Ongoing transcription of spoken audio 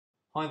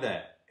Hi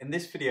there. In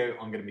this video,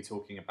 I'm going to be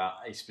talking about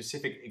a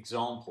specific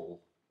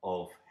example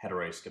of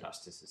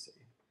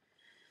heteroskedasticity.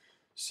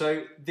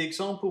 So the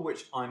example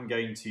which I'm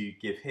going to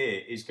give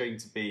here is going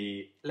to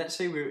be, let's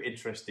say we were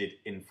interested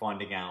in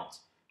finding out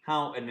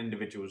how an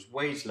individual's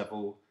wage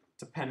level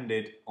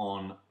depended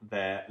on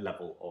their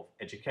level of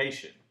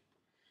education.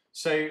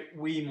 So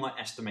we might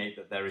estimate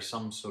that there is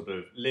some sort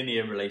of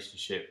linear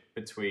relationship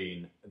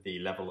between the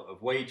level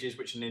of wages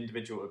which an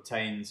individual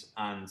obtains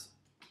and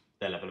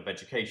their level of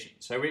education.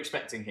 So we're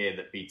expecting here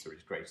that beta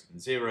is greater than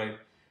 0.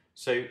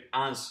 So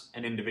as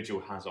an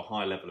individual has a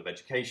higher level of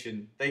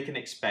education, they can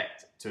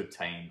expect to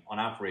obtain, on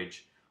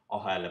average, a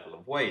higher level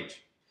of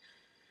wage.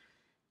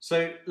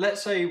 So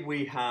let's say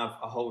we have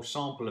a whole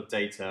sample of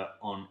data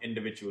on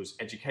individuals'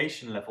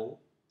 education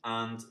level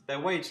and their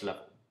wage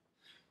level.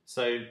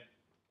 So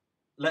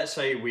let's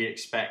say we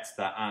expect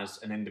that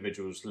as an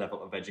individual's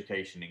level of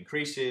education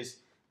increases,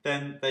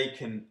 then they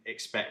can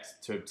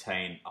expect to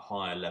obtain a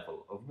higher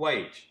level of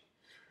wage.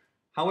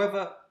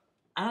 However,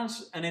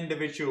 as an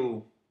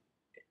individual's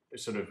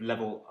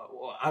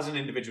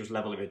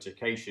level of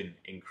education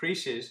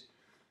increases,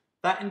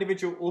 that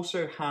individual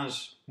also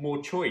has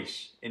more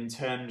choice in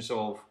terms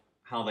of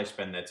how they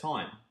spend their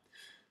time.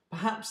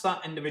 Perhaps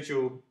that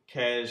individual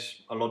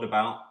cares a lot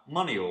about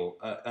money or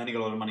earning a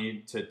lot of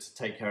money to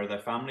take care of their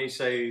family,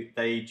 so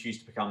they choose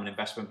to become an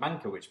investment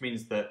banker, which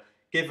means that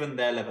given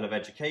their level of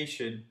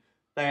education,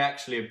 they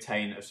actually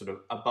obtain a sort of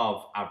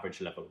above average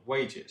level of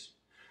wages.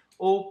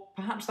 Or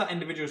perhaps that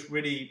individual is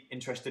really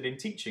interested in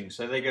teaching,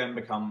 so they go and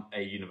become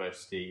a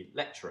university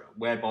lecturer,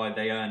 whereby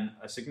they earn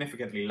a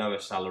significantly lower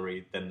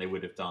salary than they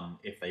would have done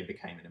if they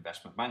became an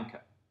investment banker.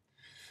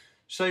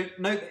 So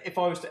note that if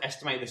I was to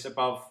estimate this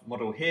above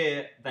model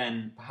here,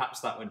 then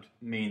perhaps that would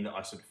mean that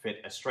I sort of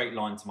fit a straight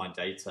line to my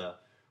data,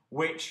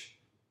 which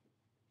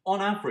on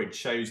average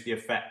shows the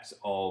effect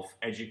of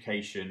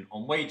education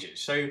on wages.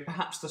 So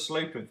perhaps the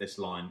slope of this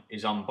line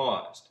is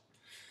unbiased.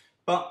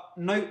 But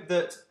note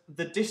that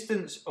the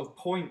distance of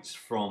points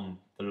from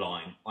the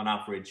line, on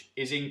average,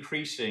 is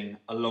increasing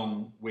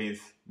along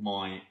with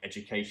my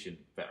education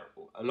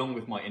variable, along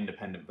with my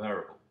independent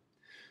variable.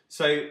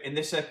 So in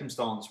this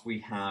circumstance, we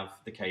have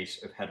the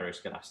case of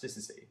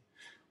heteroskedasticity.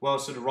 Well,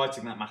 sort of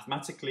writing that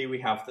mathematically,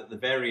 we have that the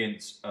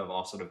variance of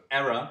our sort of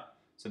error,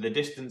 so the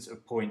distance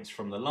of points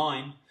from the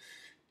line,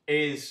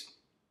 is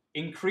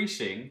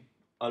increasing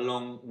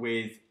along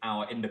with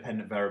our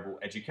independent variable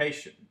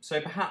education. So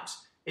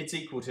perhaps it's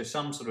equal to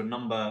some sort of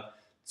number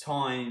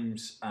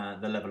times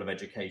the level of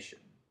education.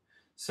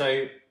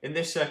 So in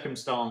this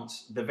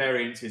circumstance, the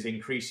variance is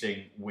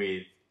increasing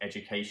with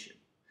education.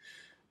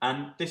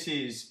 And this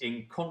is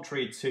in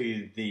contrary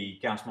to the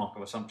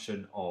gauss-markov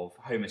assumption of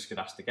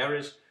homoskedastic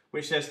errors,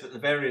 which says that the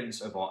variance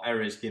of our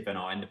errors given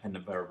our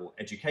independent variable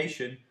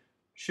education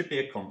should be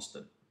a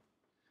constant.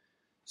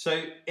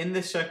 So in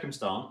this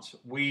circumstance,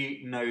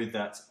 we know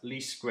that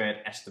least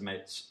squared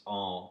estimators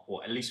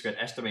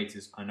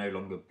are no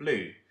longer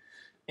blue.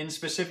 In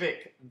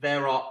specific,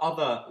 there are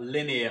other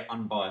linear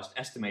unbiased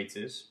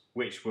estimators,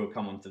 which we'll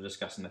come on to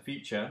discuss in the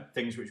future,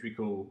 things which we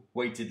call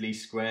weighted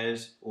least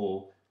squares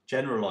or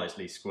generalized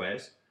least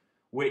squares,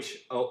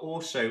 which are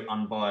also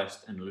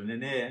unbiased and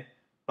linear,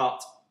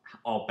 but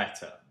are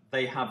better.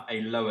 They have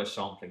a lower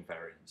sampling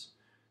variance.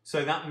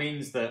 So that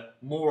means that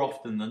more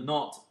often than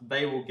not,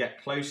 they will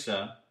get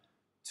closer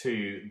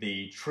to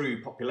the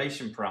true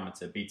population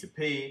parameter, beta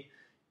p,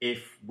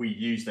 if we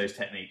use those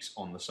techniques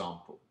on the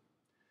sample.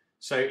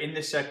 So in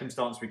this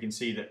circumstance, we can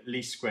see that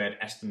least squared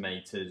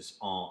estimators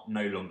are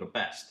no longer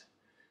best.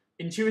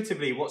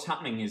 Intuitively, what's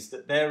happening is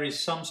that there is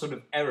some sort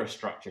of error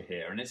structure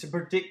here, and it's a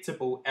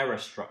predictable error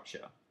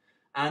structure.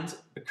 And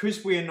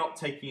because we are not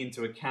taking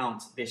into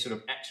account this sort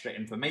of extra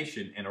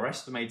information in our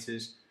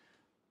estimators,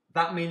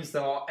 that means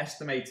that our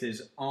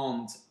estimators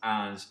aren't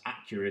as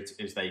accurate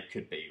as they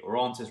could be, or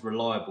aren't as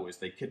reliable as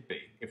they could be,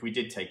 if we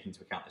did take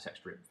into account this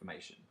extra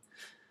information.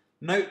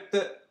 Note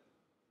that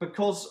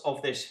because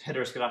of this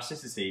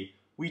heteroskedasticity,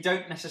 we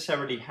don't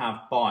necessarily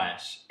have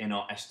bias in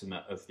our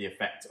estimate of the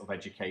effect of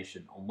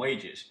education on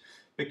wages,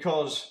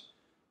 because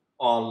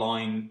our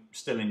line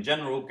still in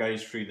general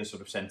goes through the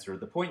sort of centre of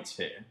the points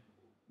here.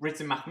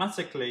 Written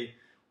mathematically,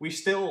 we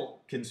still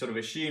can sort of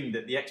assume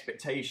that the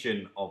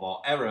expectation of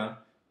our error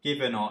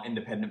given our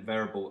independent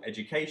variable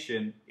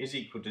education is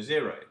equal to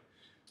 0.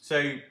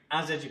 So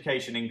as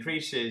education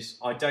increases,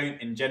 I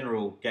don't in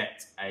general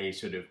get a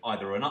sort of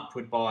either an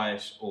upward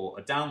bias or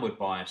a downward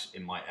bias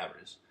in my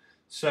errors.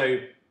 So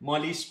my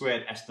least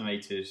squared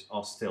estimators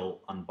are still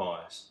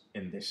unbiased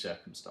in this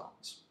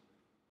circumstance.